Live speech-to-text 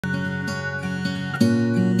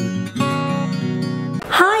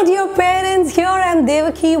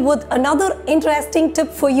Vicky with another interesting tip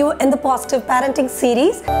for you in the Positive Parenting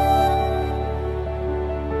series.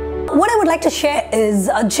 What I would like to share is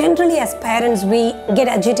generally as parents we get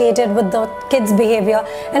agitated with the kids' behavior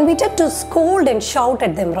and we tend to scold and shout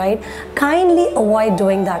at them, right? Kindly avoid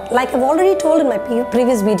doing that. Like I've already told in my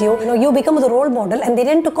previous video, you become the role model and they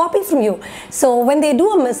tend to copy from you. So when they do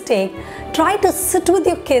a mistake, try to sit with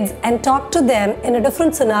your kids and talk to them in a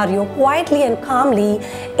different scenario, quietly and calmly,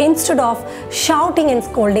 instead of shouting and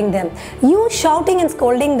scolding them. You shouting and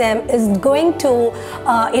scolding them is going to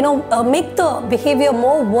make the behavior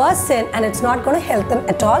more worse, and it's not going to help them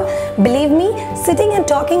at all. Believe me, sitting and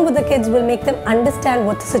talking with the kids will make them understand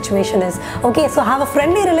what the situation is. Okay, so have a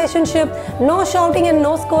friendly relationship, no shouting and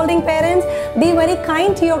no scolding, parents. Be very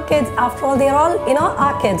kind to your kids. After all, they're all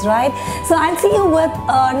our kids, right? So I'll see you with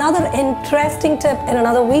another interesting tip in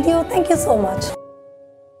another video. Thank you so much.